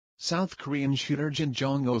South Korean shooter Jin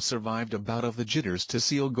Jong Oh survived a bout of the jitters to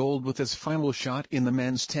seal gold with his final shot in the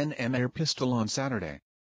men's 10m air pistol on Saturday.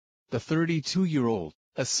 The 32-year-old,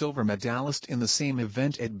 a silver medallist in the same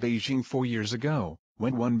event at Beijing 4 years ago,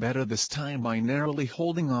 won better this time by narrowly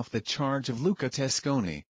holding off the charge of Luca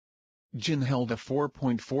Tesconi. Jin held a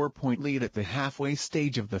 4.4-point lead at the halfway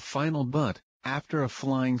stage of the final but, after a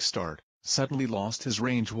flying start, suddenly lost his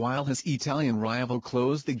range while his Italian rival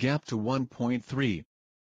closed the gap to 1.3.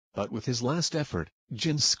 But with his last effort,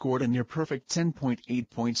 Jin scored a near-perfect 10.8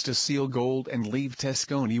 points to seal gold and leave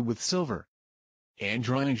Tesconi with silver.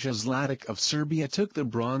 Andrija Zlatic of Serbia took the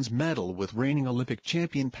bronze medal with reigning Olympic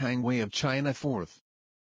champion Pang Wei of China fourth.